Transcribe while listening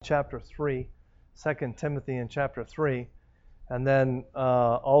chapter 3, 2 Timothy in chapter 3, and then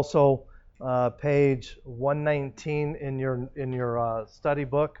also page 119 in your study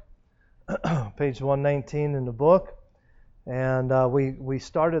book, page 119 in the book. And we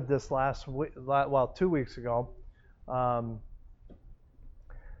started this last week, 2 weeks ago.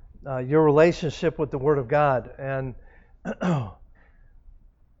 Your relationship with the Word of God, and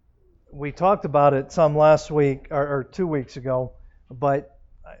we talked about it some last week or 2 weeks ago, but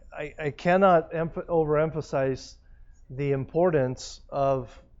I cannot overemphasize the importance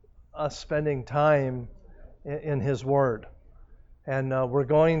of us spending time in His Word, and we're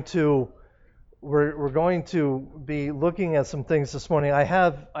going to be looking at some things this morning. I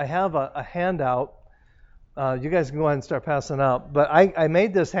have a handout. You guys can go ahead and start passing out. But I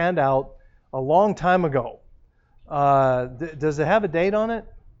made this handout a long time ago. Does it have a date on it?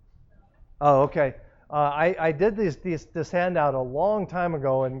 Oh, okay. I did this handout a long time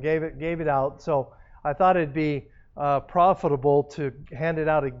ago and gave it out. So I thought it'd be profitable to hand it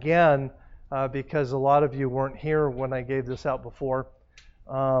out again because a lot of you weren't here when I gave this out before.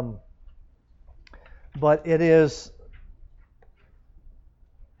 But it is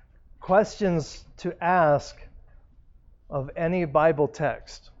questions to ask of any Bible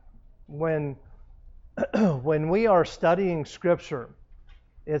text. When we are studying Scripture,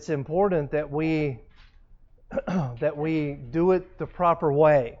 it's important that we do it the proper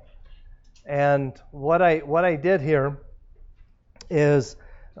way. And what I did here is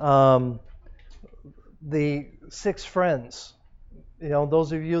the 6 friends. You know,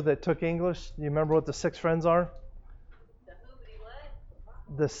 those of you that took English, you remember what the 6 friends are?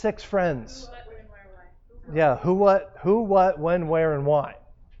 The 6 friends. Who, what, when, where, why. Yeah, who, what, when, where, and why.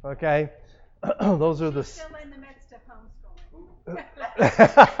 Okay? Those are the... Still in the midst of homeschooling.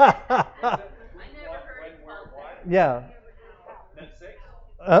 I never heard it. Yeah.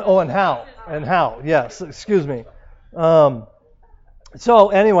 And how. And how. Yes, excuse me. So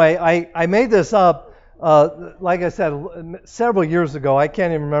anyway, I made this up, like I said, several years ago. I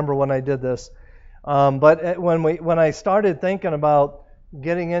can't even remember when I did this. But when I started thinking about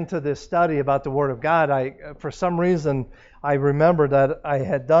getting into this study about the Word of God, for some reason I remembered that I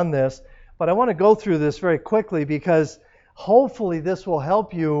had done this. But I want to go through this very quickly because hopefully this will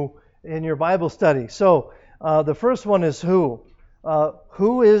help you in your Bible study. So the first one is who.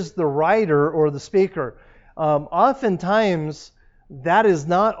 Who is the writer or the speaker? Oftentimes that is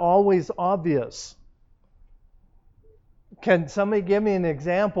not always obvious. Can somebody give me an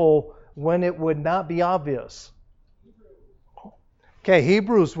example when it would not be obvious? Okay,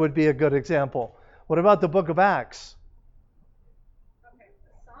 Hebrews would be a good example. What about the book of Acts? Okay,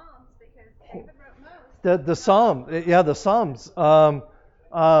 the Psalms, because David wrote most. The Psalm, yeah, the Psalms.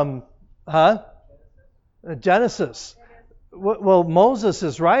 Genesis. Well, Moses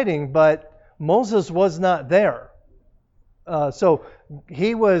is writing, but Moses was not there. So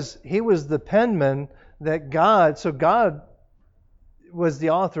he was the penman that God. So God was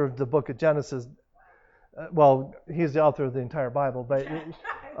the author of the book of Genesis. Well, he's the author of the entire Bible, but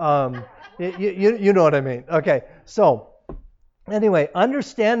you know what I mean. Okay, so anyway,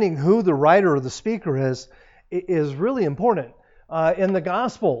 understanding who the writer or the speaker is really important. In the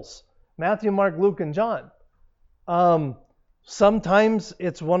Gospels, Matthew, Mark, Luke, and John, sometimes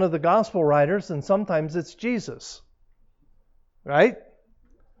it's one of the Gospel writers, and sometimes it's Jesus, right?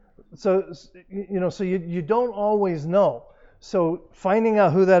 So you don't always know. So finding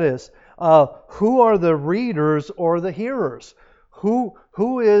out who that is. Who are the readers or the hearers? Who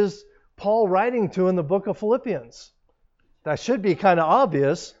is Paul writing to in the book of Philippians? That should be kind of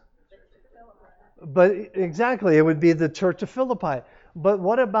obvious. But exactly, it would be the church of Philippi. But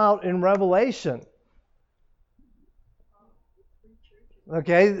what about in Revelation?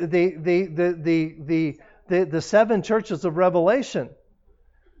 Okay, the 7 churches of Revelation,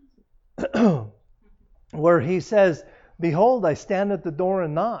 where he says, "Behold, I stand at the door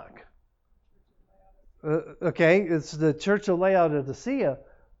and knock." Okay, it's the church of Laodicea.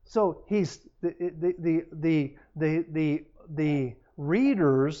 So he's the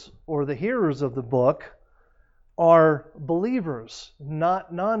readers or the hearers of the book are believers,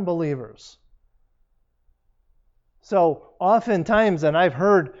 not non-believers. So oftentimes, and I've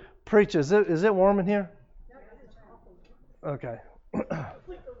heard preachers. Is it warm in here? Okay.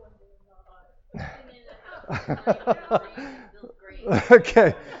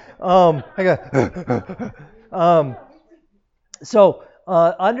 Okay. So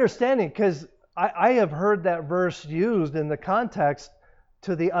understanding, because I have heard that verse used in the context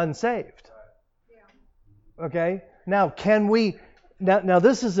to the unsaved. Okay. Now, can we? Now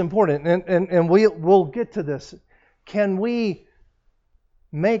this is important, and we'll get to this. Can we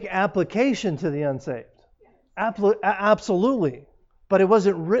make application to the unsaved. Absolutely. But it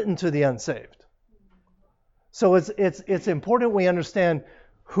wasn't written to the unsaved. So it's important we understand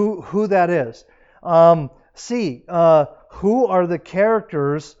who that is. C, who are the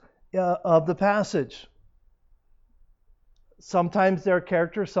characters of the passage? Sometimes there are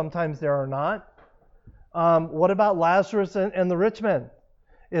characters, sometimes there are not. What about Lazarus and the rich man?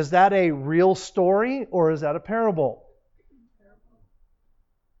 Is that a real story or is that a parable?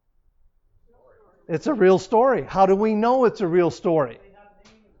 It's a real story. How do we know it's a real story?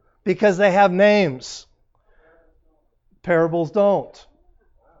 Because they have names. Parables don't.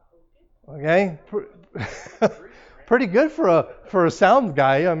 Okay? Pretty good for a sound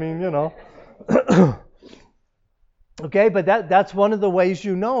guy. I mean, you know. Okay, but that's one of the ways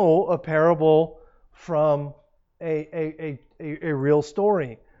you know a parable from a real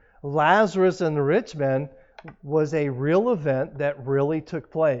story. Lazarus and the rich man was a real event that really took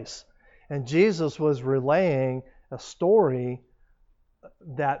place. And Jesus was relaying a story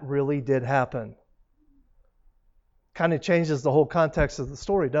that really did happen. Kind of changes the whole context of the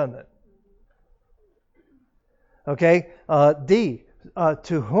story, doesn't it? Okay, D,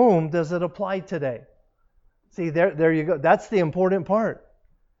 to whom does it apply today? See, there you go. That's the important part.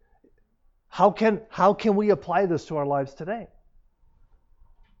 How can we apply this to our lives today?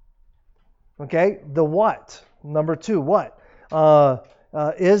 Okay, the what? Number 2, what?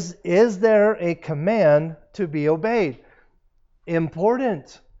 Is there a command to be obeyed?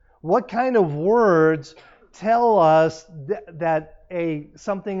 Important. What kind of words tell us that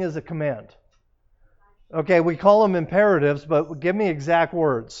something is a command? Okay, we call them imperatives, but give me exact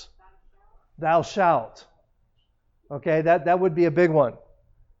words. Thou shalt. Okay, that would be a big one.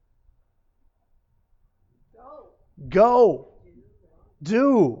 Go.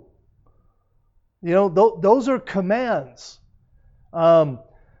 Do. You know, those are commands.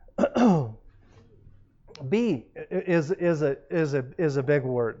 Be is a big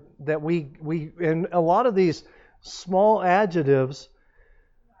word that we in a lot of these small adjectives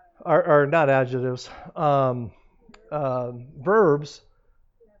are not adjectives. Verbs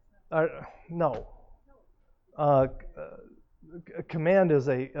are no. A command is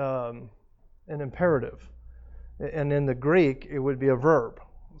an imperative, and in the Greek it would be a verb.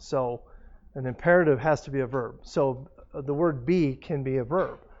 So an imperative has to be a verb. So the word be can be a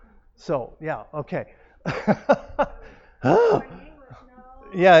verb. So yeah, okay.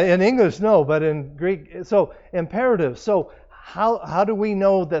 Yeah, in English no, but in Greek, so imperative. So how do we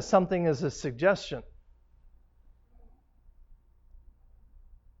know that something is a suggestion?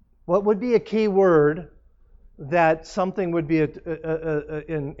 What would be a key word that something would be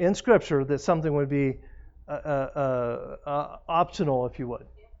in Scripture, that something would be optional, if you would?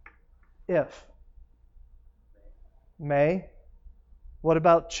 If. May. What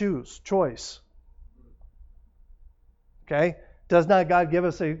about choose? Choice. Okay? Does not God give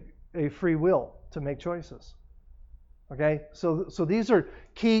us a free will to make choices? Okay? So these are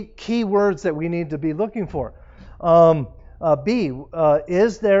key words that we need to be looking for. B,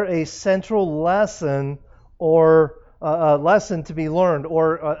 is there a central lesson or a lesson to be learned,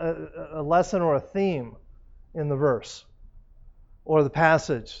 or a lesson or a theme in the verse or the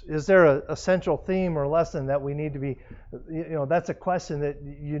passage? Is there a central theme or lesson that we need to be, that's a question that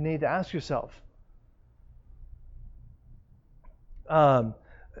you need to ask yourself. A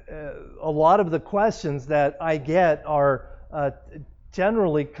lot of the questions that I get are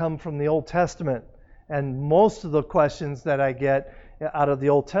generally come from the Old Testament, and most of the questions that I get out of the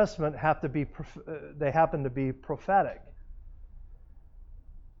Old Testament happen to be prophetic.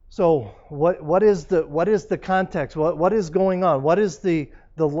 So what is the context? What is going on? What is the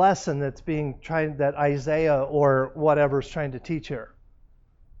lesson that's that Isaiah or whatever is trying to teach here?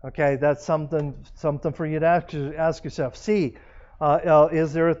 Okay, that's something for you to ask yourself. C,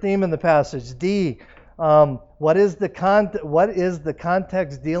 is there a theme in the passage? D, what is the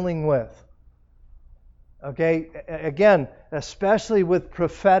context dealing with? Okay, again, especially with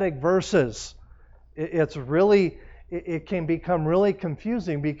prophetic verses, it can become really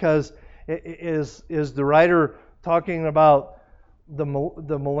confusing, because is the writer talking about the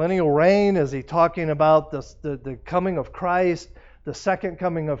millennial reign? Is he talking about the coming of Christ, the second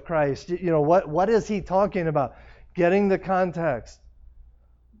coming of Christ? What is he talking about? Getting the context.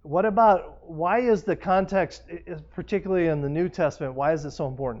 What about, why is the context, particularly in the New Testament, why is it so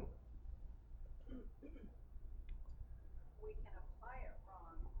important? We can apply it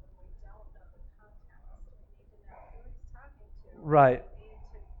wrong when we don't know the context. We need to know who he's talking to. Right. We need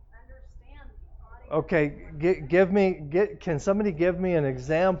to understand the audience. Okay, can somebody give me an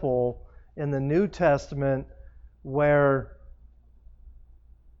example in the New Testament where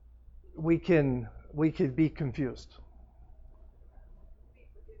we could be confused.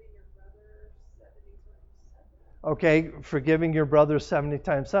 Okay, forgiving your brother 70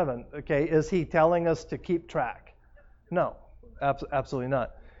 times 7. Okay, is he telling us to keep track? No, absolutely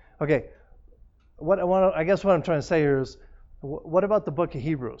not. Okay, I guess what I'm trying to say here is, what about the book of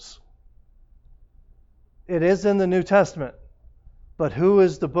Hebrews? It is in the New Testament, but who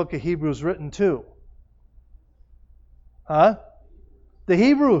is the book of Hebrews written to? Huh? The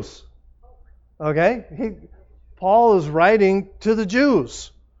Hebrews. Okay, Paul is writing to the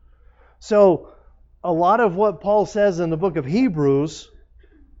Jews. So a lot of what Paul says in the book of Hebrews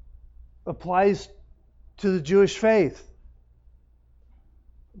applies to the Jewish faith.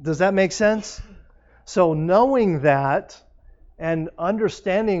 Does that make sense? So knowing that and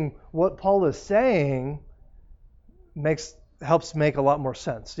understanding what Paul is saying helps make a lot more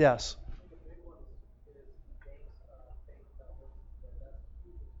sense. Yes.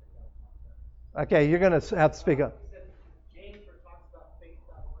 Okay, you're going to have to speak up.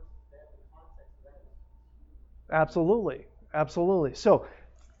 Absolutely. Absolutely. So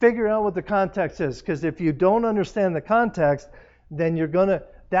figure out what the context is, because if you don't understand the context, then you're going to,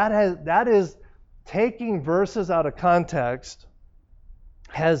 that is taking verses out of context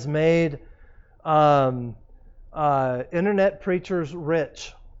has made internet preachers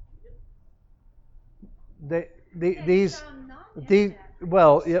rich. Yeah,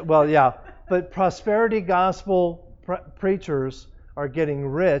 but prosperity gospel preachers are getting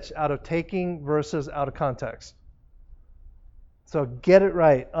rich out of taking verses out of context. So get it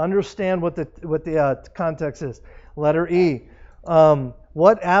right. Understand what the context is. Letter E.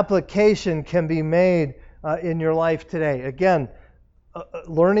 What application can be made in your life today? Again,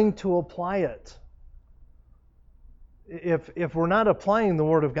 learning to apply it. If we're not applying the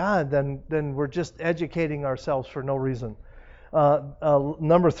Word of God, then we're just educating ourselves for no reason.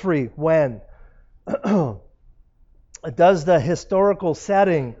 Number 3. When? Does the historical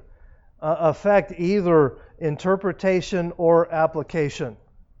setting affect either interpretation or application?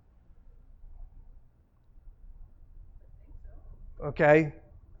 Okay,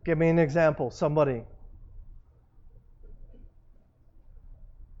 give me an example. Somebody.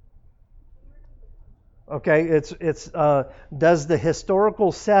 Okay, it's does the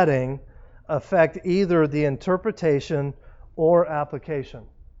historical setting affect either the interpretation or application?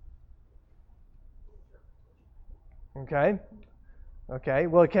 Okay.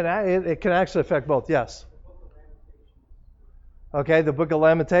 Well, it can actually affect both. Yes. Okay, the Book of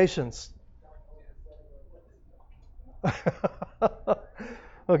Lamentations.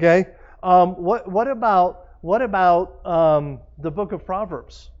 Okay. What about the Book of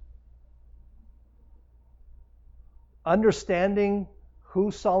Proverbs? Understanding who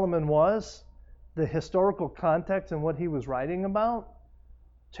Solomon was, the historical context and what he was writing about,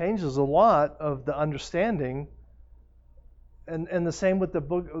 changes a lot of the understanding. And the same with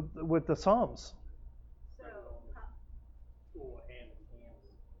the Psalms.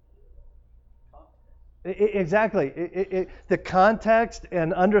 Exactly. The context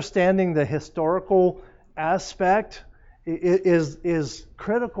and understanding the historical aspect is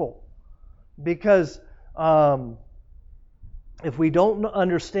critical, because if we don't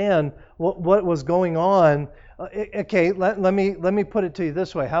understand what was going on, okay, let me put it to you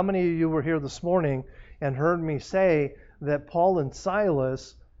this way. How many of you were here this morning and heard me say that Paul and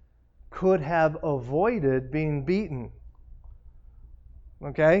Silas could have avoided being beaten?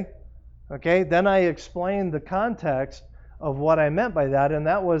 Okay? Then I explained the context of what I meant by that, and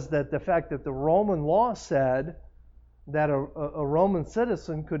that was that the fact that the Roman law said that a Roman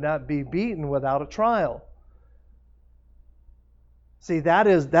citizen could not be beaten without a trial. See, that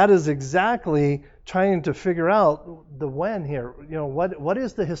is exactly trying to figure out the when here. What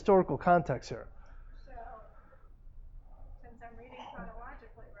is the historical context here? So, since I'm reading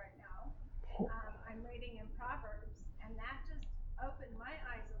chronologically right now, I'm reading in Proverbs, and that just opened my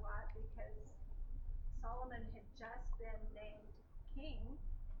eyes a lot, because Solomon had just been named king.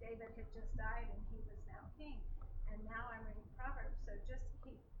 David had just died, and he was now king. And now I'm reading Proverbs, so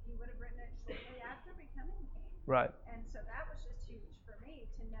he would have written it shortly after becoming king. Right. And so that was just huge for me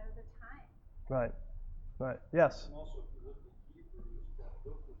to know the time. Right. Yes. And also, if you look at Hebrews, that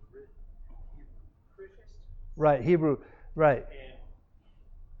book was written to Hebrew Christians. Right. Hebrew. Right. And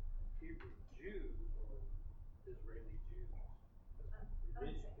Hebrew Jews, or Israeli Jews, as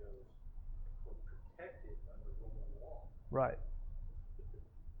religion goes, were protected under Roman law. Right. But the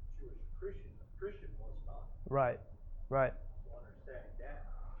Jewish Christian was not. Right. So understanding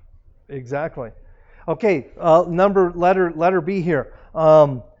that. Exactly. Okay. Letter B here.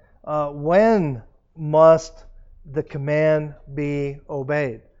 When must the command be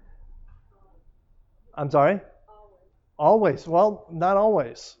obeyed? I'm sorry? Always. Well, not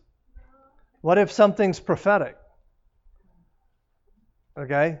always. What if something's prophetic?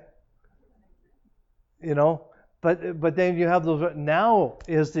 Okay? You know, but then you have those. Now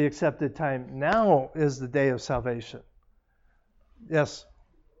is the accepted time. Now is the day of salvation. Yes.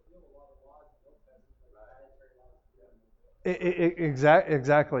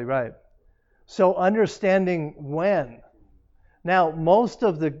 Exactly right. So understanding when. Now, most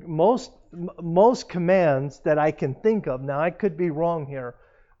commands that I can think of. Now, I could be wrong here,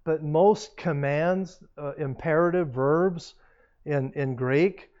 but most commands, imperative verbs in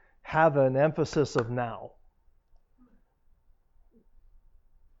Greek, have an emphasis of now.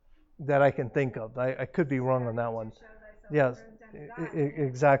 That I can think of. I could be wrong on that one. Yes,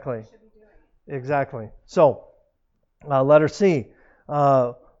 exactly. Exactly. So, letter C.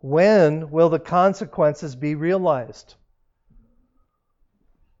 When will the consequences be realized?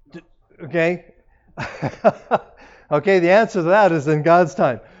 Okay. Okay, the answer to that is in God's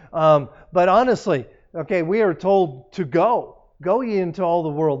time. But honestly, okay, we are told to go. Go ye into all the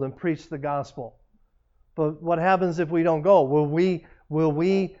world and preach the gospel. But what happens if we don't go? Will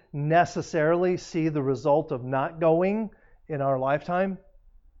we necessarily see the result of not going in our lifetime?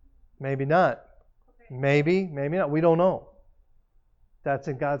 Maybe not. Maybe not. We don't know. That's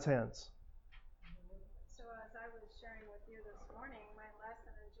in God's hands. So as I was sharing with you this morning, my lesson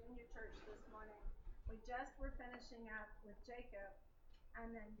in junior church this morning, we just were finishing up with Jacob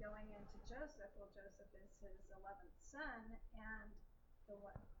and then going into Joseph. Well, Joseph is his 11th son and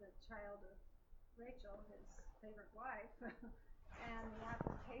the child of Rachel, his favorite wife. And the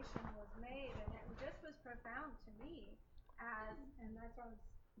application was made, and it just was profound to me and that's why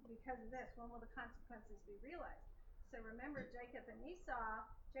because of this, when will the consequences be realized? So remember Jacob and Esau.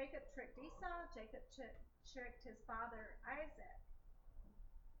 Jacob tricked Esau. Jacob tricked his father Isaac.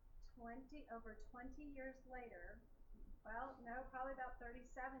 Over 20 years later, well, no, probably about 37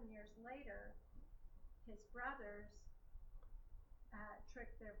 years later, his brothers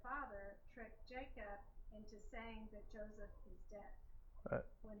tricked Jacob into saying that Joseph is dead. Right.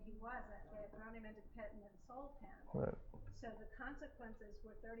 When he wasn't. They had thrown him into the pit and then sold him. Right. So the consequences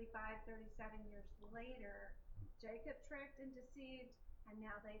were 35, 37 years later. Jacob tricked and deceived, and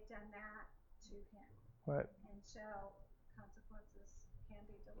now they've done that to him. Right. And so consequences can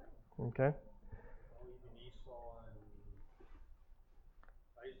be delayed. Okay. Well, even Esau and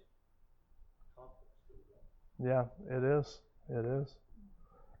Isaac, conflict still going. Yeah, it is. It is.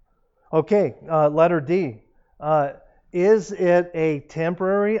 Okay, letter D. Is it a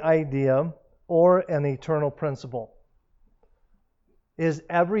temporary idea or an eternal principle? Is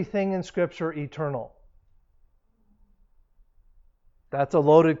everything in Scripture eternal? That's a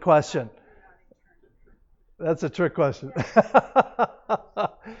loaded question. That's a trick question.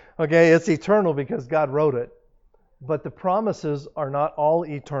 Okay, it's eternal because God wrote it. But the promises are not all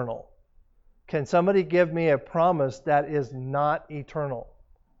eternal. Can somebody give me a promise that is not eternal?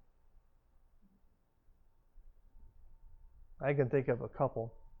 I can think of a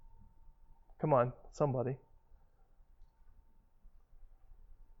couple. Come on, somebody.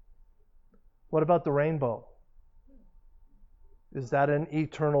 What about the rainbow? Is that an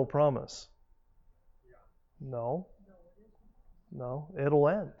eternal promise? No. No, it'll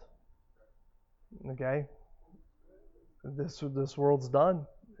end. Okay? This world's done.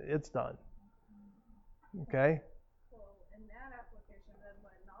 It's done. Okay? Well, in that application, then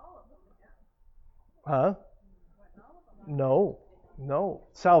wouldn't all of them again? Huh? Wouldn't all of them? No.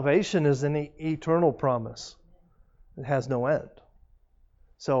 Salvation is an eternal promise. It has no end.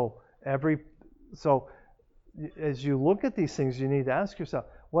 So as you look at these things, you need to ask yourself,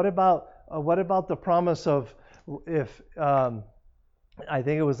 what about the promise of if I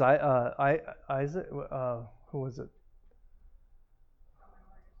think it was Isaac, who was it?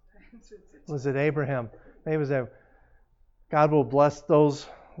 Was it Abraham? Maybe it was Abraham. God will bless those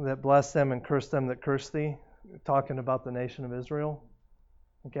that bless them and curse them that curse thee. Talking about the nation of Israel.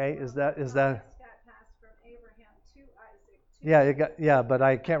 Okay, is that? Got passed from Abraham to Isaac. Yeah, but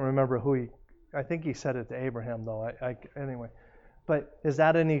I can't remember who he. I think he said it to Abraham though. Anyway, but is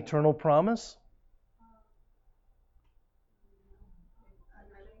that an eternal promise?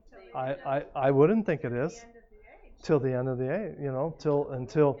 I wouldn't think it is. Till the end of the age,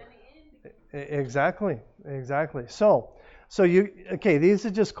 until exactly. So these are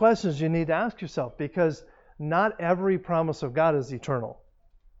just questions you need to ask yourself because not every promise of God is eternal.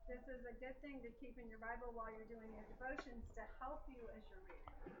 This is a good thing to keep in your Bible while you're doing your devotions to help you as you're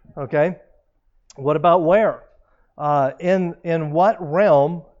reading. Okay. What about where? In what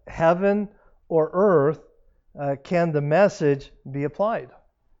realm, heaven or earth, can the message be applied?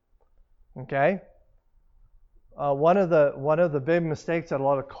 Okay. One of the big mistakes that a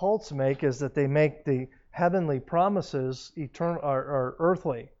lot of cults make is that they make the heavenly promises eternal or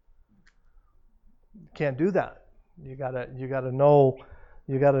earthly. Can't do that. You gotta know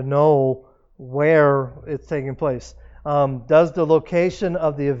where it's taking place. Does the location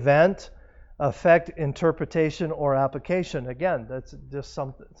of the event affect interpretation or application? Again, that's just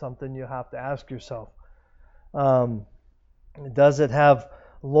something you have to ask yourself. Does it have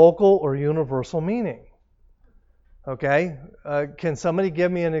local or universal meaning? Okay, can somebody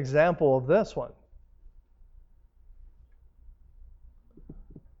give me an example of this one?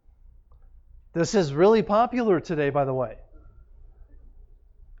 This is really popular today, by the way.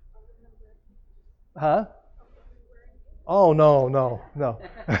 Huh? Oh no, no, no.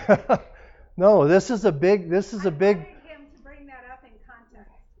 No, this is a big I wanted him to bring that up in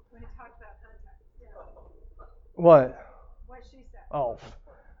context when he talked about context. What? What she said. Oh,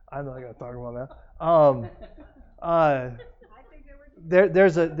 I'm not going to talk about that. I think they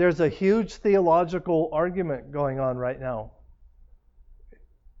were. There's a huge theological argument going on right now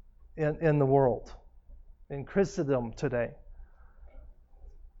in the world, in Christendom today.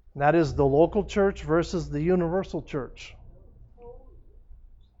 And that is the local church versus the universal church.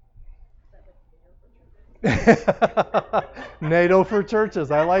 NATO for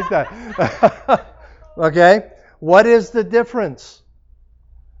churches. I like that. Okay, what is the difference?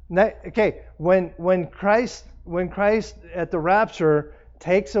 Okay, when Christ at the rapture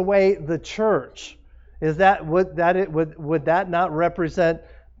takes away the church, would that not represent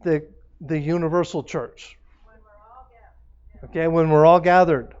the universal church? When we're all gathered. Okay, when we're all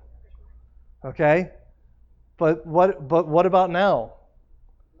gathered. Okay, but what about now?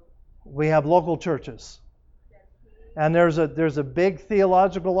 We have local churches, and there's a big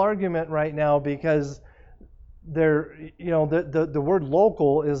theological argument right now because the word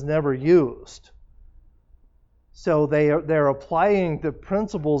local is never used. So they're applying the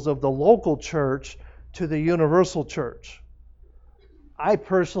principles of the local church to the universal church. I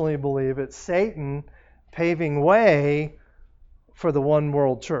personally believe it's Satan paving way for the one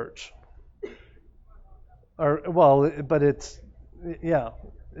world church. But it's, yeah,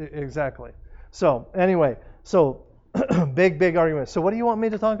 exactly. So anyway, big argument. So what do you want me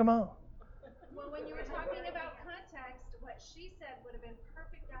to talk about? Well, when you were talking about context, what she said would have been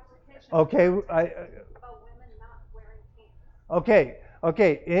perfect application. Okay, About women not wearing pants.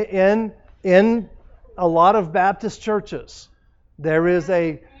 Okay. In a lot of Baptist churches, there is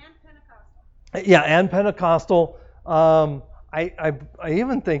And Pentecostal. yeah, and Pentecostal. I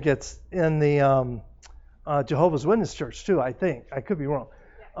even think it's in the Jehovah's Witness church too. I think I could be wrong.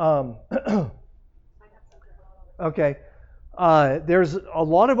 Okay. There's a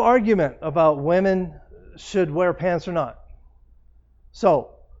lot of argument about women should wear pants or not.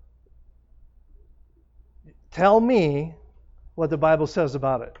 So, tell me what the Bible says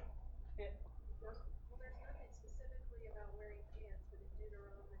about it. Well, there's nothing specifically about wearing pants, but in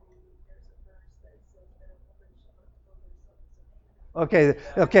Deuteronomy, there's a verse that says that a woman shall not clothe herself as a man.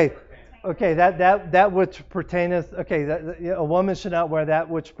 Okay. That which pertaineth. Okay, a woman should not wear that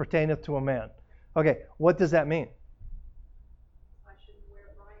which pertaineth to a man. Okay, what does that mean? I shouldn't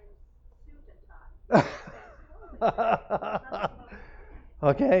wear Brian's suit and tie.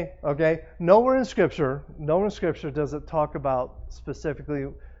 Okay. Nowhere in Scripture does it talk about specifically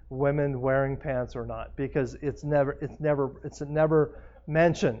women wearing pants or not, because it's never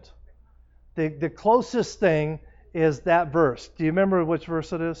mentioned. The closest thing is that verse. Do you remember which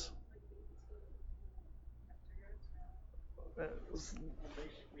verse it is?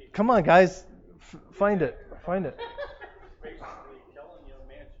 Come on, guys, find it. Basically telling you a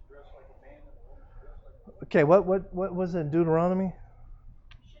man should dress like a man and a woman should dress like a woman. Okay, what was it in Deuteronomy?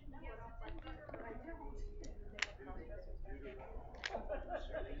 Well,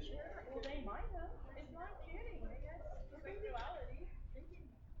 they might have. It's not kidding. I guess sexuality.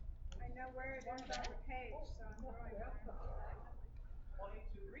 I know where it is on the page, so I'm going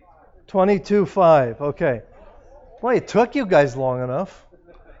to. 22:5. Okay. Well, it took you guys long enough.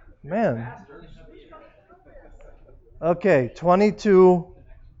 Man. Okay, 22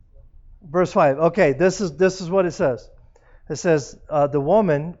 verse 5. Okay, this is what it says. It says the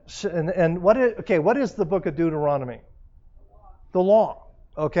woman what is the book of Deuteronomy? The law.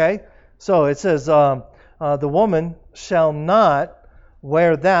 Okay? So it says the woman shall not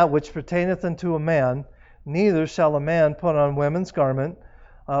wear that which pertaineth unto a man, neither shall a man put on women's garment,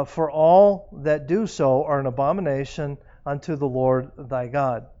 for all that do so are an abomination unto the Lord thy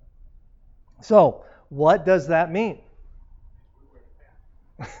God. So, what does that mean?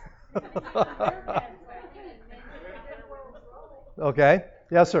 Okay.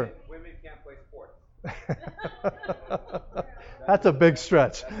 Yes, sir. Women can't play sports. That's a big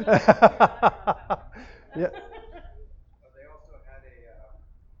stretch. Yeah. They also had a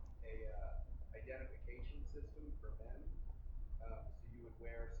identification system for men. So you would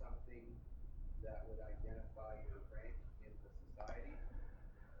wear something that would identify your rank in the society,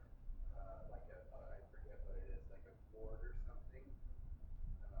 like I forget what it is, like a cord or something.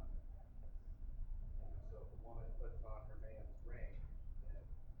 So if a woman puts on her man's ring, then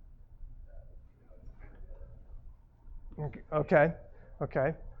it's kind of Okay.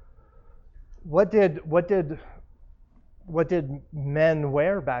 Okay. What did men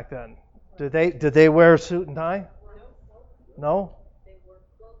wear back then? Did they wear a suit and tie? No?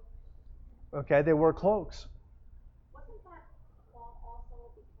 Okay, they wore cloaks. Wasn't that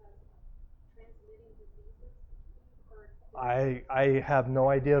also because of transmitting diseases? I have no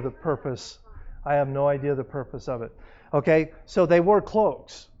idea the purpose. I have no idea the purpose of it. Okay, so they wore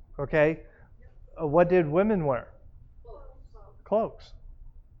cloaks. Okay, what did women wear? Cloaks.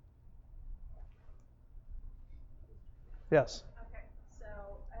 Yes. Okay,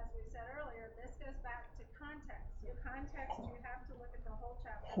 so as we said earlier, this goes back to context. So context, you have to look at the whole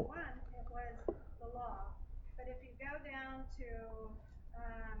chapter. One, it was the law. But if you go down to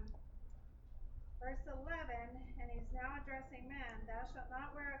verse 11, and he's now addressing men, thou shalt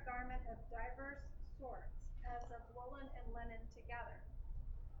not wear a garment of diverse sorts, as of woolen and linen together.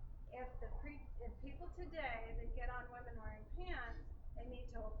 If people today that get on women wearing pants, they need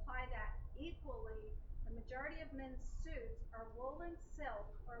to apply that equally. The majority of men's suits are wool and silk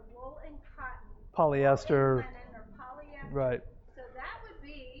or wool and cotton, Polyester. wool and linen or polyester. Right. So that would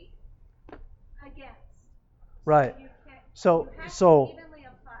be against. Right. So you can't. So You have so to evenly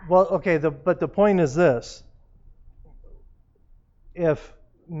apply. well, okay. But the point is this: if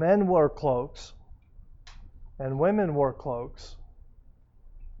men wore cloaks and women wore cloaks,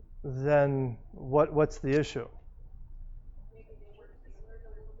 then what's the issue?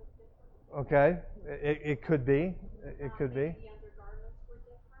 Okay, it could be. It could be.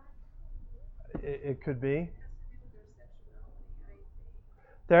 It could be.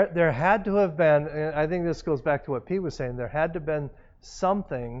 There had to have been, and I think this goes back to what Pete was saying, there had to have been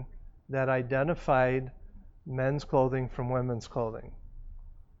something that identified men's clothing from women's clothing.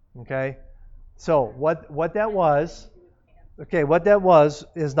 Okay? So what that was, what that was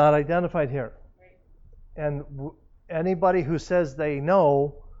is not identified here. And anybody who says they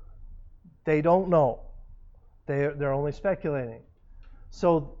know, they don't know. They're only speculating.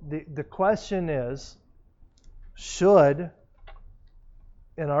 So the question is, should,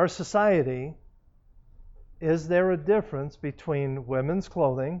 in our society, is there a difference between women's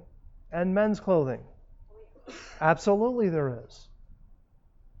clothing and men's clothing? Absolutely there is.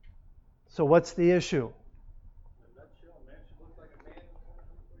 So what's the issue?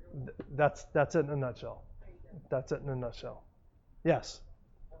 That's it in a nutshell. That's it in a nutshell. Yes.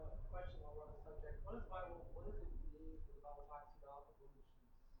 Question while we're on the subject. What does it mean when the Bible talks about the women should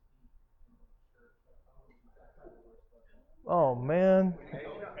speak in the church? Oh man. Can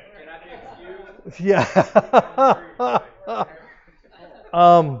I be excused? Yeah.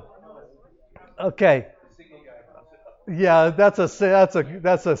 Okay. Yeah, that's a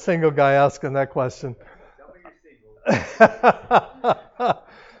single guy asking that question.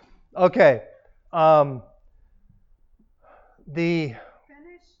 Okay.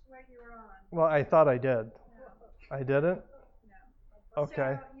 Finish what you were on. Well, I thought I did. No. I didn't? No.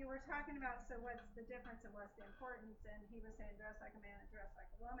 Okay. So you were talking about, so what's the difference and what's the importance, and he was saying dress like a man and dress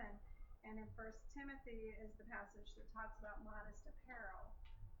like a woman. And in 1 Timothy is the passage that talks about modest apparel.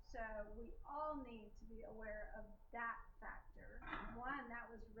 So we all need to be aware of that factor. One, that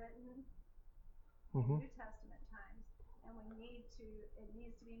was written in New Testament times, and it needs to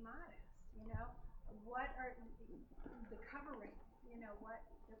be modest. What are the covering? What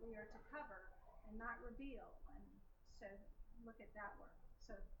that we are to cover and not reveal. And so look at that word.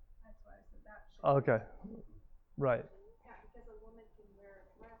 So that's why I said that should. Okay. Right. Yeah, because a woman can wear a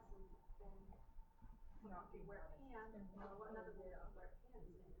dress and wear pants, and another woman can wear pants, and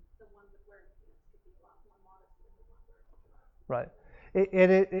the one with wearing pants could be a lot more modest than the one wearing a dress. Right.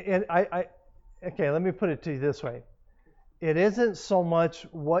 Okay, let me put it to you this way. It isn't so much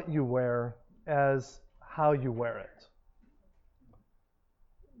what you wear as how you wear it.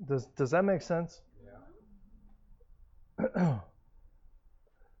 Does that make sense? Yeah.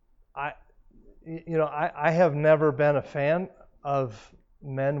 I have never been a fan of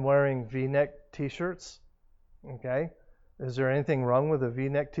men wearing V-neck T-shirts. Okay, is there anything wrong with a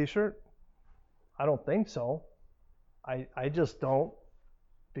V-neck T-shirt? I don't think so. I just don't,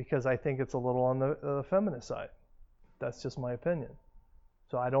 because I think it's a little on the feminine side. That's just my opinion.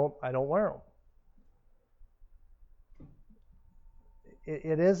 So I don't wear them.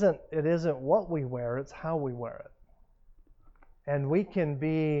 it isn't what we wear, it's how we wear it. And we can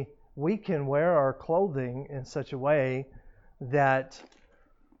wear our clothing in such a way that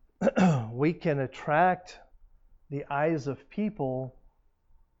we can attract the eyes of people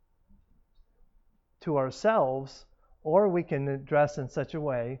to ourselves, or we can dress in such a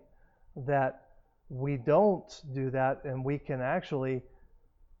way that we don't do that, and we can actually,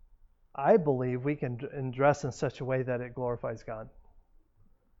 I believe, we can dress in such a way that it glorifies God.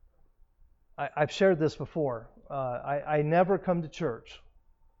 I've shared this before. I never come to church.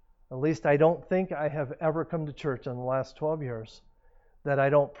 At least I don't think I have ever come to church in the last 12 years that I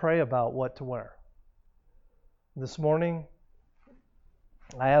don't pray about what to wear. This morning,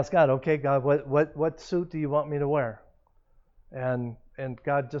 I asked God, okay, God, what suit do you want me to wear? And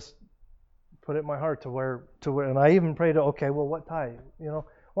God just put it in my heart to wear. And I even prayed, okay, well, what tie?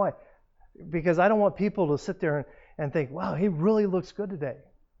 Why? Because I don't want people to sit there and think, wow, he really looks good today.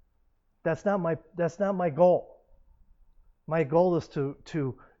 That's not my goal. My goal is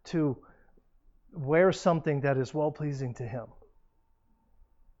to wear something that is well pleasing to Him.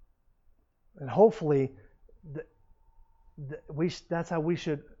 And hopefully, that's how we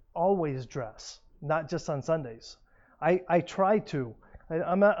should always dress, not just on Sundays. I try to.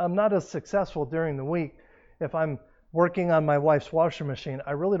 I'm not as successful during the week. If I'm working on my wife's washing machine,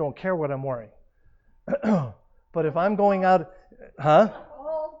 I really don't care what I'm wearing. But if I'm going out,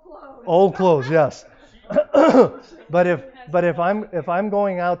 Old clothes, yes. But if I'm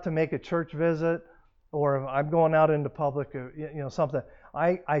going out to make a church visit, or if I'm going out into public, or, something,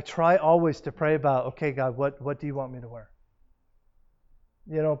 I try always to pray about, okay, God, what do you want me to wear?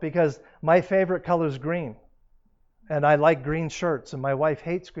 Because my favorite color is green, and I like green shirts, and my wife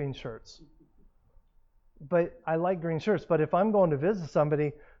hates green shirts. But I like green shirts. But if I'm going to visit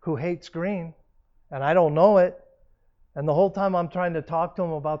somebody who hates green, and I don't know it, and the whole time I'm trying to talk to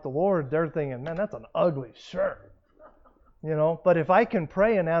them about the Lord, they're thinking, man, that's an ugly shirt. But if I can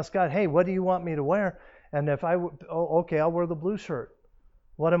pray and ask God, hey, what do you want me to wear? And if okay, I'll wear the blue shirt.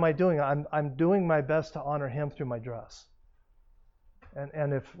 What am I doing? I'm doing my best to honor Him through my dress.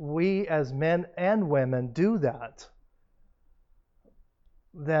 And if we as men and women do that,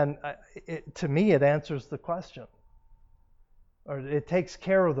 then to me it answers the question. Or it takes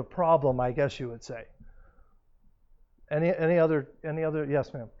care of the problem, I guess you would say. Any other?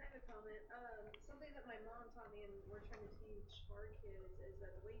 Yes, ma'am. I have a comment. Something that my mom taught me and we're trying to teach our kids is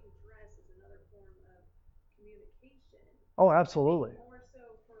that the way you dress is another form of communication. Oh, absolutely. More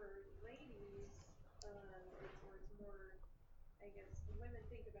so for ladies, it's more, I guess, women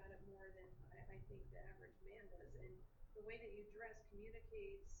think about it more than I think the average man does. And the way that you dress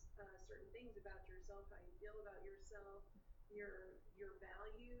communicates certain things about yourself, how you feel about yourself, your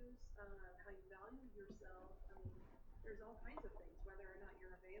values, how you value yourself. I mean, there's all kinds of things, whether or not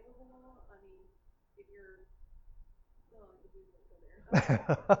you're available. I mean, if you're, well, we won't go there.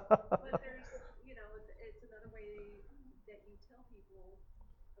 But there's, it's another way that you tell people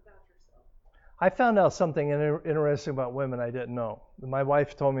about yourself. I found out something interesting about women I didn't know. My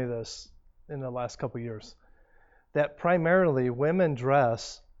wife told me this in the last couple of years, that primarily women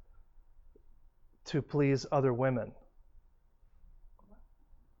dress to please other women.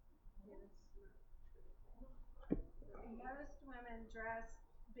 Most women dress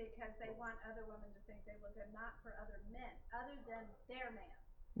because they want other women to think they look good, not for other men, other than their man.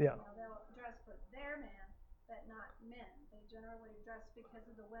 Yeah. They'll dress for their man, but not men. They generally dress because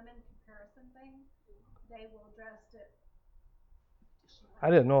of the women comparison thing. They will dress to. I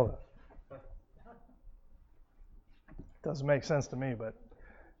didn't know that. Doesn't make sense to me, but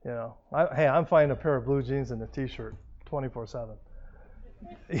hey, I'm finding a pair of blue jeans and a t-shirt 24/7.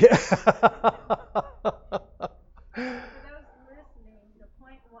 Yeah. For those listening, the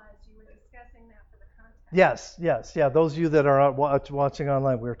point was you were discussing that for the context. Yes. Yeah, those of you that are watching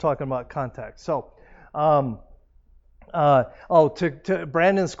online, we were talking about context. So, to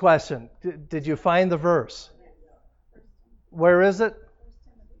Brandon's question, did you find the verse? Where is it?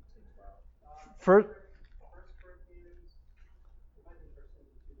 First.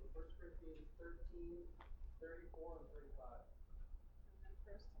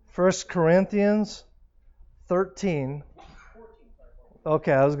 1 Corinthians 13.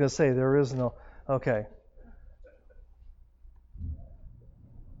 Okay, I was going to say there is no. Okay.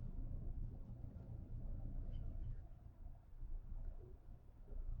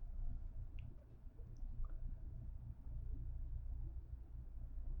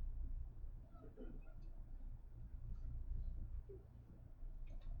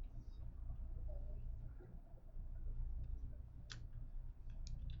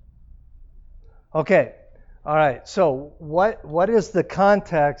 Okay. All right. So what is the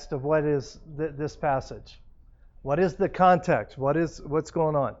context of what is this passage? What is the context? What's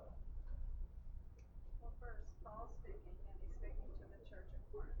going on? Well, first, Paul's speaking, and he's speaking to the church of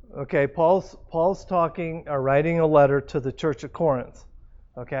Corinth. Okay, Paul's talking or writing a letter to the church of Corinth.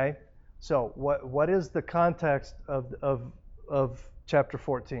 Okay, so what is the context of chapter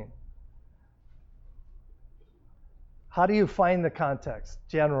 14? How do you find the context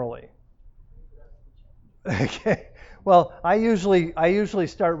generally? Okay, well I usually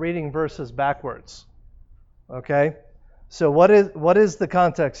start reading verses backwards. Okay, so what is the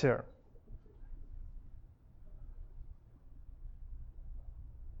context here?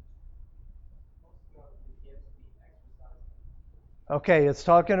 Okay, it's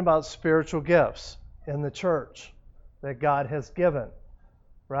talking about spiritual gifts in the church that God has given,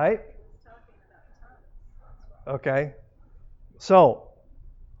 right? He's talking about tongues. Okay, so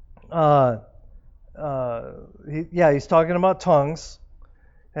he's talking about tongues,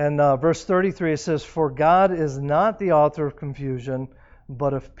 and verse 33 it says, "For God is not the author of confusion,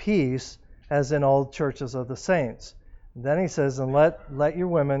 but of peace, as in all churches of the saints." And then he says, "And let your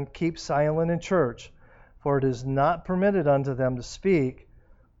women keep silent in church, for it is not permitted unto them to speak,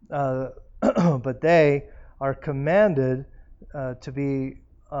 but they are commanded to be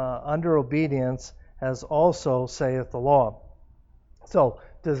under obedience, as also saith the law." So,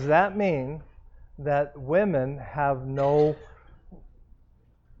 does that mean that women have no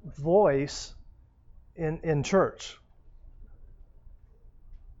voice in church?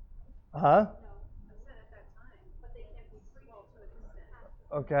 Huh? No, I said at that time, but they can be preached to an extent.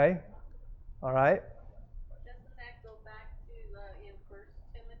 Okay. All right. Doesn't that go back to in First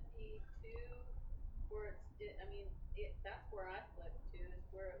Timothy 2, where that's where I flipped to, is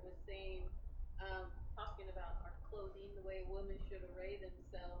where it was saying, talking about our clothing, the way women should array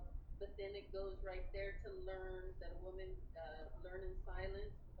themselves, but then it goes right there to learn that a woman learn in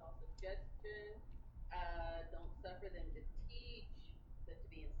silence with all suggestion, don't suffer them to teach, but to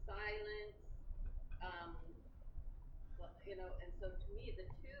be in silence. Um, and so to me, the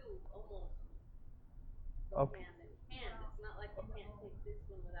two almost go Okay. hand in hand. It's not like you can't take this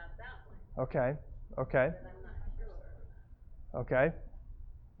one without that one, Okay. Okay. but I'm not sure. Okay.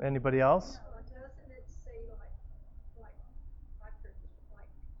 Anybody else? Well, doesn't it say like I've heard this, like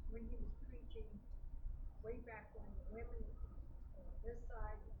when he was preaching way back when the women were on this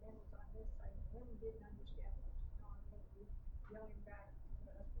side, the men was on this side, the women didn't understand what was going on, they were yelling back to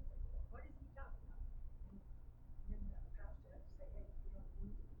the husband, like, well, what is he talking about? And then the pastor had to say, hey, you don't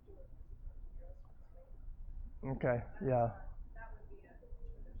need to do it because it's not your husband's. Okay. Yeah. That would be a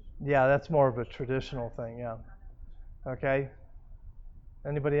traditional. Yeah, that's more of a traditional thing. Yeah. Okay.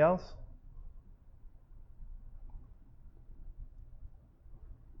 Anybody else?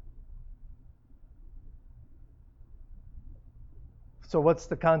 So what's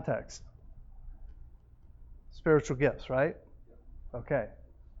the context? Spiritual gifts, right? Okay.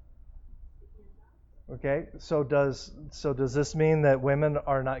 Okay. So does this mean that women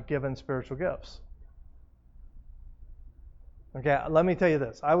are not given spiritual gifts? Okay, let me tell you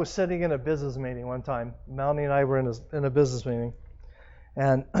this. I was sitting in a business meeting one time. Melanie and I were in a business meeting,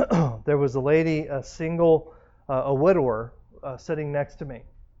 and there was a lady, a widower, sitting next to me.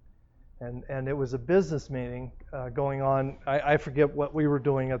 And it was a business meeting going on. I forget what we were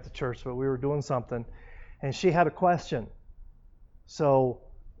doing at the church, but we were doing something. And she had a question. So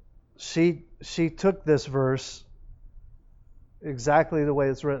she took this verse exactly the way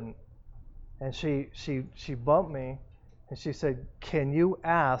it's written. And she bumped me and she said, "Can you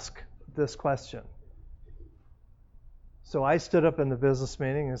ask this question?" So I stood up in the business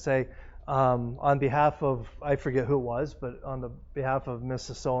meeting and say, on behalf of, I forget who it was, but on the behalf of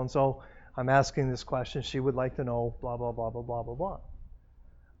Mrs. So-and-so, I'm asking this question. She would like to know blah, blah, blah, blah, blah, blah,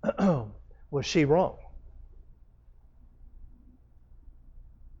 blah. Was she wrong?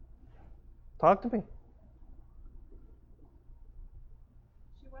 Talk to me.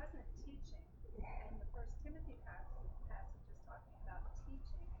 She wasn't teaching, and the First Timothy passage is talking about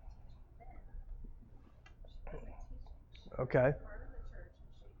teaching men. She wasn't teaching. She Okay. was part of the church, and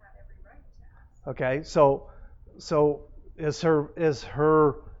she had every right to ask. Okay. So is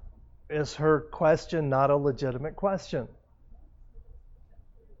her question not a legitimate question?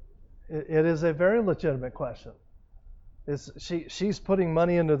 It is a very legitimate question. She's putting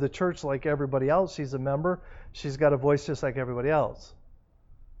money into the church like everybody else. She's a member. She's got a voice just like everybody else.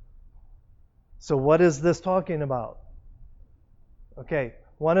 So what is this talking about? Okay,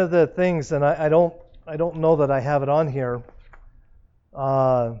 one of the things, and I don't know that I have it on here.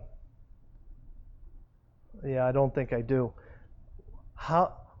 Yeah, I don't think I do.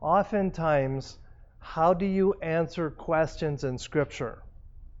 Oftentimes How do you answer questions in Scripture?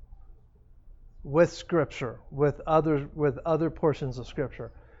 With Scripture, with other portions of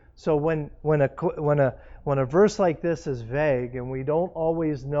Scripture. So when a verse like this is vague and we don't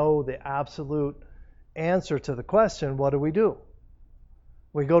always know the absolute answer to the question, what do?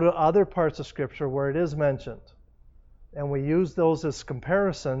 We go to other parts of Scripture where it is mentioned, and we use those as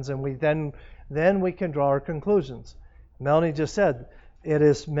comparisons, and we then we can draw our conclusions. Melanie just said it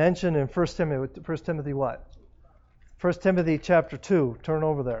is mentioned in 1 Timothy. 1 Timothy what? 1 Timothy chapter 2. Turn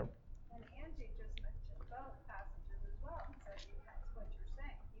over there. And Angie just mentioned both passages as well. So that's what you're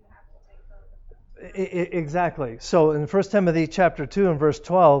saying. You have to take both of them. Exactly. So in 1 Timothy chapter 2 and verse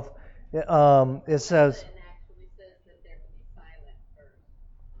 12, it says. It actually says that they're to be silent first.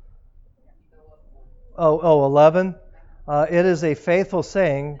 You go up one. 11. It is a faithful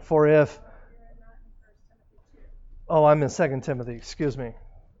saying, for if. You're not in 1 Timothy 2. Oh, I'm in 2 Timothy. Excuse me.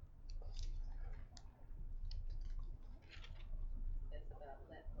 It's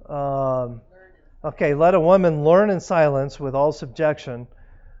about learning. Okay, let a woman learn in silence with all subjection,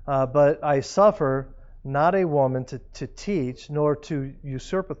 but I suffer not a woman to teach, nor to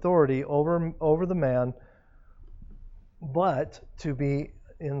usurp authority over the man, but to be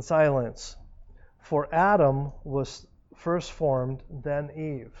in silence. For Adam was first formed, then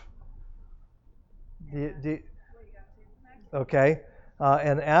Eve. Okay,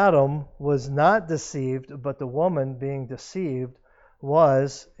 and Adam was not deceived, but the woman, being deceived,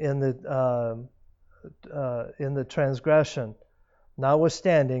 was in the transgression.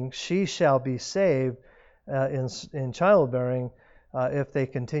 Notwithstanding, she shall be saved in childbearing if they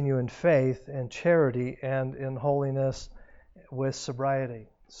continue in faith and charity and in holiness with sobriety.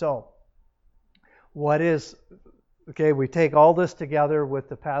 So, we take all this together with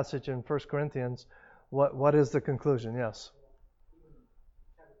the passage in 1 Corinthians. What is the conclusion? Yes.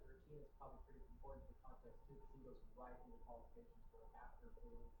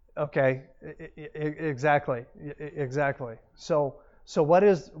 Okay, exactly. So what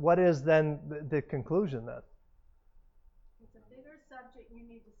is then the conclusion then? It's a bigger subject you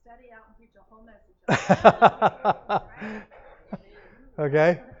need to study out and preach a whole message on.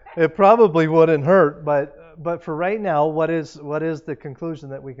 Okay, it probably wouldn't hurt, but for right now, what is the conclusion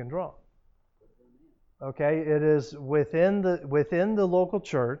that we can draw? Okay, it is within the local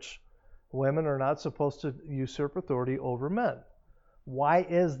church, women are not supposed to usurp authority over men. Why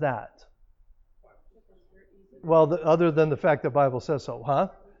is that? Well, other than the fact the Bible says so, huh?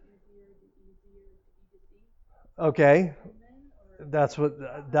 Okay, that's what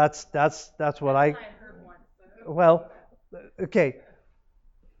I. Well, okay.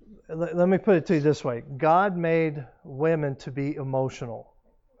 Let me put it to you this way: God made women to be emotional.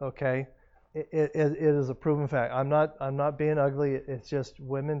 Okay, it is a proven fact. I'm not being ugly. It's just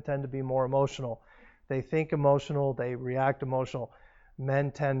women tend to be more emotional. They think emotional. They react emotional.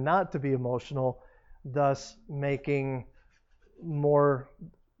 Men tend not to be emotional, thus making more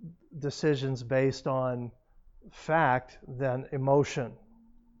decisions based on fact than emotion.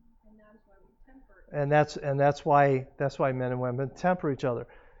 And that's why men and women temper each other.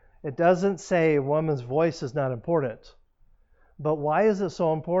 It doesn't say a woman's voice is not important. But why is it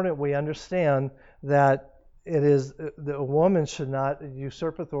so important? We understand that a woman should not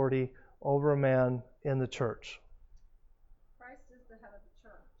usurp authority over a man in the church. Christ is the head of the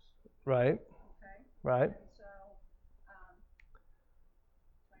church. Right. Okay. Right. And so,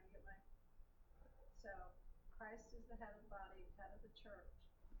 Christ is the head of the body, head of the church,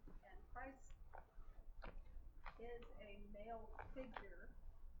 and Christ is a male figure.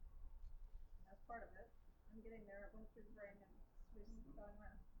 That's part of it. I'm getting there. It went through the brain and it's going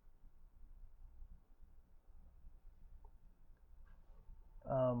around.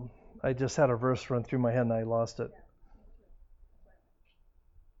 I just had a verse run through my head and I lost it.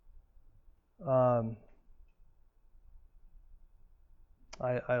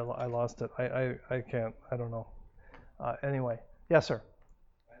 I lost it. I can't. I don't know. Anyway, yes, sir.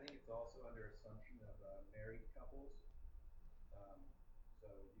 I think it's also under assumption of married couples. So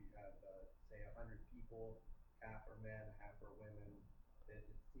you have, say, 100 people, half are men, half are women. It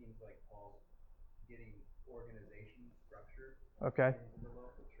seems like Paul's getting organization structure Okay. into the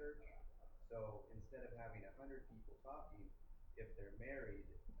local church. So instead of having 100 people talking, if they're married,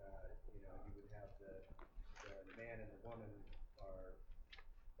 you would have the man and the woman are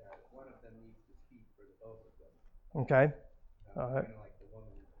one of them needs to speak for the both of them. Okay. All right. Kind of like the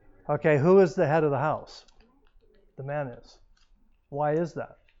woman. Okay. Who is the head of the house? The man is. Why is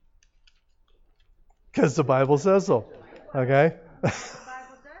that? Because the Bible says so. Okay. The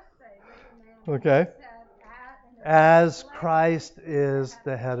Bible does say that the man Okay. said As Christ is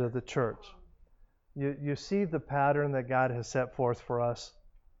the head of the church. You see the pattern that God has set forth for us.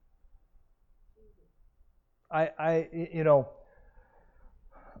 I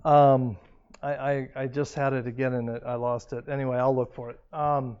just had it again and I lost it. Anyway, I'll look for it.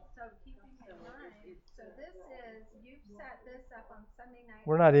 So keeping in mind, so this is, you've set this up on Sunday night.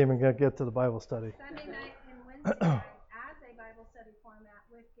 We're not even going to get to the Bible study. Sunday night and Wednesday night as a Bible study format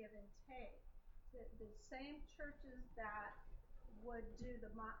with give and take. The same churches that would do the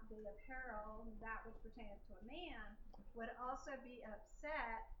apparel that which pertains to a man would also be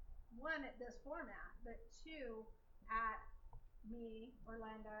upset, one, at this format, but two, at me,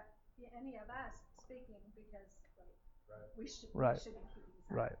 Orlando, any of us speaking, because we should be keeping silent.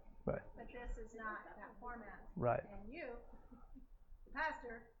 Right. But this is not that format. Right. And you, the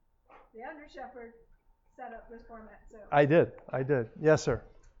pastor, the under shepherd, set up this format. So I did. Yes, sir.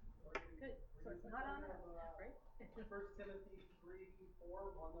 good. So it's not on us, right? 1 Timothy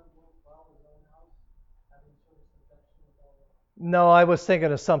 3:4, one of them will plow his own house, having service and affection with all the No, I was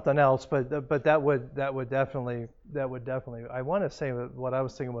thinking of something else, but that would definitely. I want to say what I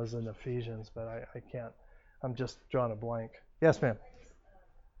was thinking was in Ephesians, but I can't. I'm just drawing a blank. Yes, ma'am.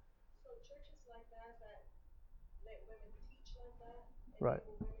 So churches like that let women teach like that, and Right.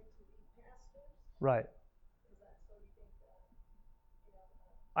 enable women to be pastors, Right. is that so you think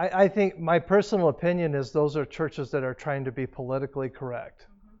that, I think my personal opinion is those are churches that are trying to be politically correct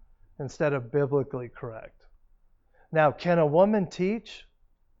instead of biblically correct. Now, can a woman teach?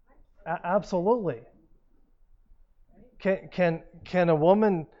 Absolutely. Can a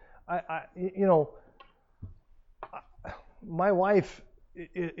woman? My wife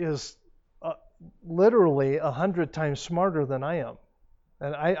is literally 100 times smarter than I am,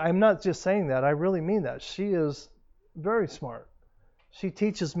 and I'm not just saying that. I really mean that. She is very smart. She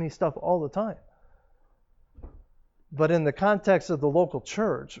teaches me stuff all the time. But in the context of the local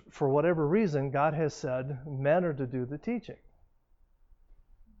church, for whatever reason, God has said men are to do the teaching.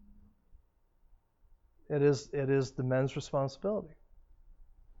 It is the men's responsibility.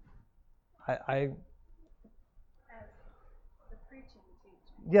 As the preaching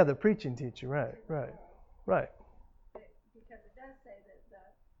teacher. Yeah, the preaching teacher, right. Because it does say that the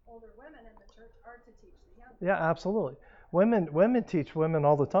older women in the church are to teach the younger. Yeah, absolutely. Women teach women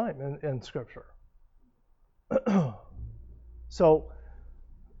all the time in Scripture.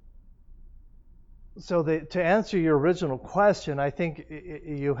 To answer your original question, I think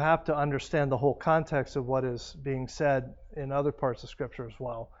you have to understand the whole context of what is being said in other parts of Scripture as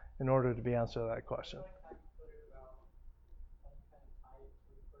well in order to be answered to that question.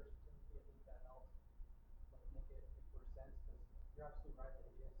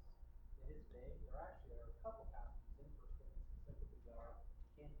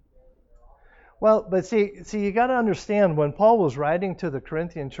 Well, but see, you got to understand when Paul was writing to the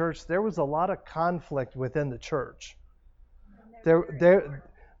Corinthian church, there was a lot of conflict within the church. There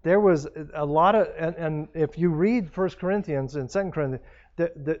was a lot of, and if you read 1 Corinthians and 2 Corinthians,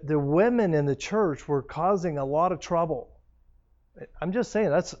 the women in the church were causing a lot of trouble. I'm just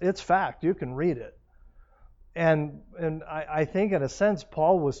saying it's fact. You can read it, and I think in a sense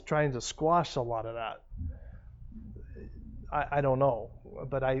Paul was trying to squash a lot of that. I don't know,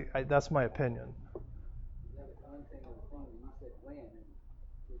 but that's my opinion. One thing you said when,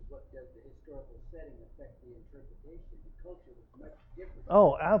 is what does the historical setting affect the interpretation? The culture was much different.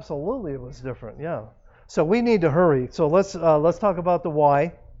 Oh, absolutely, it was different. Yeah. So we need to hurry. So let's talk about the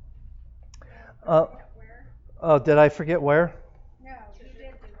why. Did I forget where? No, you did do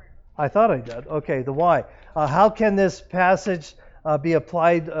where. I thought I did. Okay, the why. How can this passage be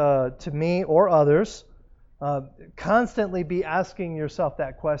applied to me or others? Constantly be asking yourself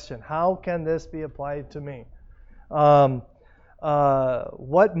that question. How can this be applied to me?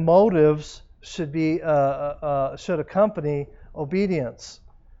 What motives should accompany obedience?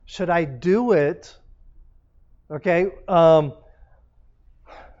 Should I do it? Okay.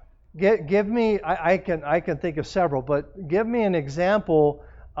 Give me. I can think of several, but give me an example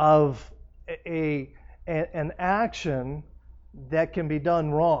of an action that can be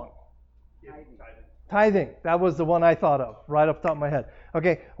done wrong. Tithing. That was the one I thought of right off the top of my head.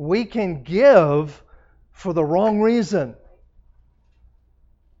 Okay, we can give for the wrong reason.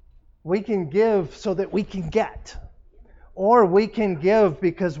 We can give so that we can get. Or we can give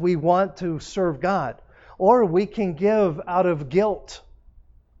because we want to serve God. Or we can give out of guilt.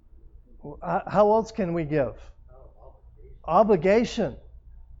 How else can we give? Obligation.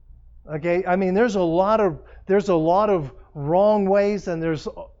 Okay, I mean there's a lot of wrong ways and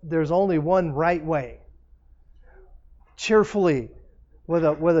there's only one right way. Cheerfully, with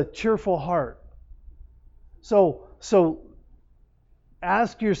a cheerful heart. So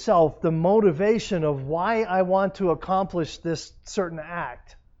ask yourself the motivation of why I want to accomplish this certain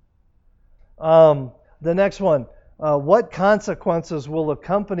act. The next one, what consequences will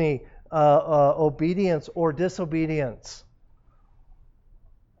accompany obedience or disobedience?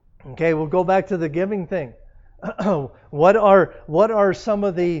 Okay, we'll go back to the giving thing. What are some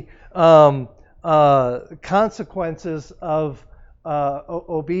of the consequences of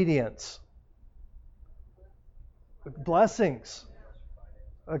obedience? Blessings.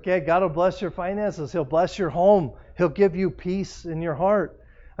 Okay, God will bless your finances. He'll bless your home. He'll give you peace in your heart.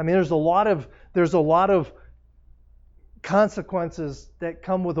 I mean, there's a lot of consequences that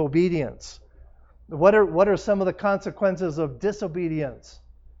come with obedience. What are some of the consequences of disobedience?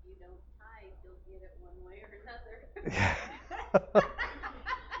 You don't tithe, you'll get it one way or another.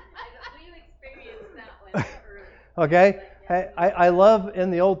 We experienced that one early. Okay, I love in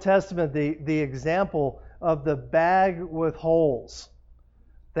the Old Testament the example of the bag with holes.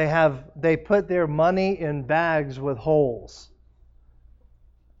 They put their money in bags with holes.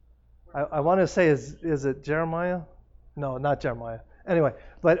 I want to say is it Jeremiah? No, not Jeremiah. Anyway,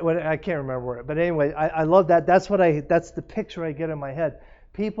 but I can't remember where. But anyway, I love that. That's the picture I get in my head.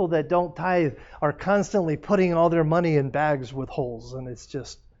 People that don't tithe are constantly putting all their money in bags with holes, and it's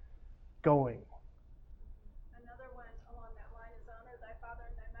just going. Another one along that line is honor thy father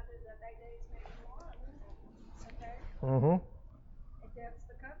and thy mother that thy days may be long. Okay? Mm-hmm. That's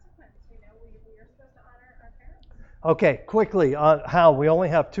the consequence. We are supposed to honor our parents. Okay, quickly on how. We only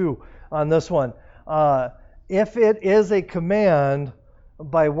have 2 on this one. If it is a command,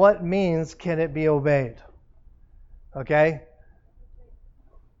 by what means can it be obeyed? Okay?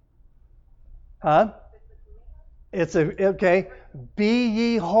 Huh? Okay. Be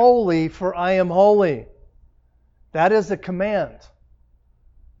ye holy, for I am holy. That is a command.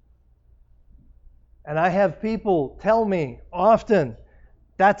 And I have people tell me often,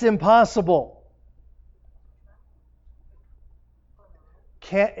 that's impossible.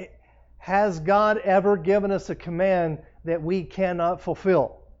 Has God ever given us a command that we cannot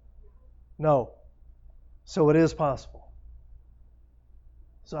fulfill? No. So it is possible.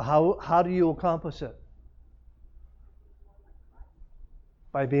 So how do you accomplish it?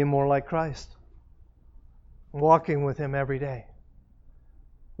 By being more like Christ. Walking with Him every day.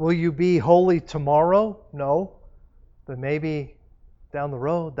 Will you be holy tomorrow? No. But maybe down the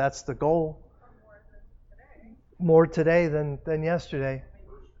road, that's the goal. More today than yesterday.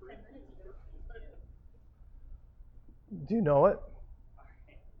 Do you know it?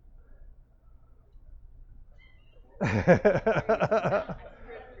 Right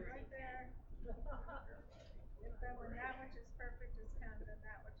there. That when that which is perfect is come, then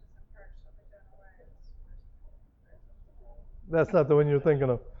that which is imperfect shall be done away. That's not the one you're thinking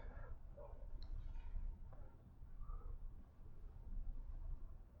of.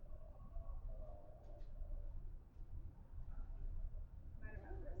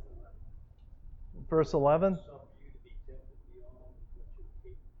 Verse 11?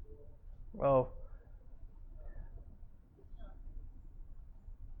 Oh.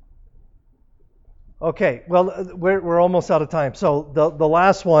 Okay, well, we're almost out of time. So the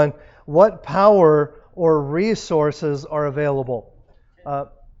last one, what power or resources are available?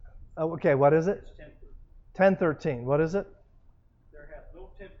 Okay, what is it? 10:13. What is it? There hath no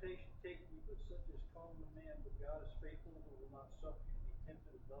temptation taken you but such as common to man, but God is faithful and will not suffer you to be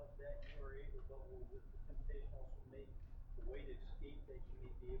tempted above that you are able, but will with the temptation also make the way to escape that you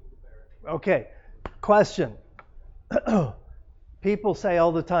may be able to bear it. Okay, question. People say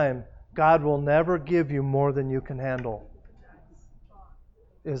all the time, God will never give you more than you can handle.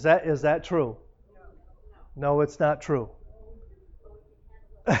 Is that true? No, it's not true.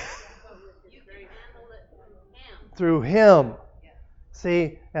 You can handle it Through Him.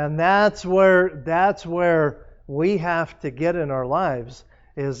 See, and that's where we have to get in our lives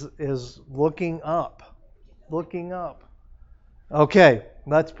is looking up. Looking up. Okay,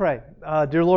 let's pray. Dear Lord,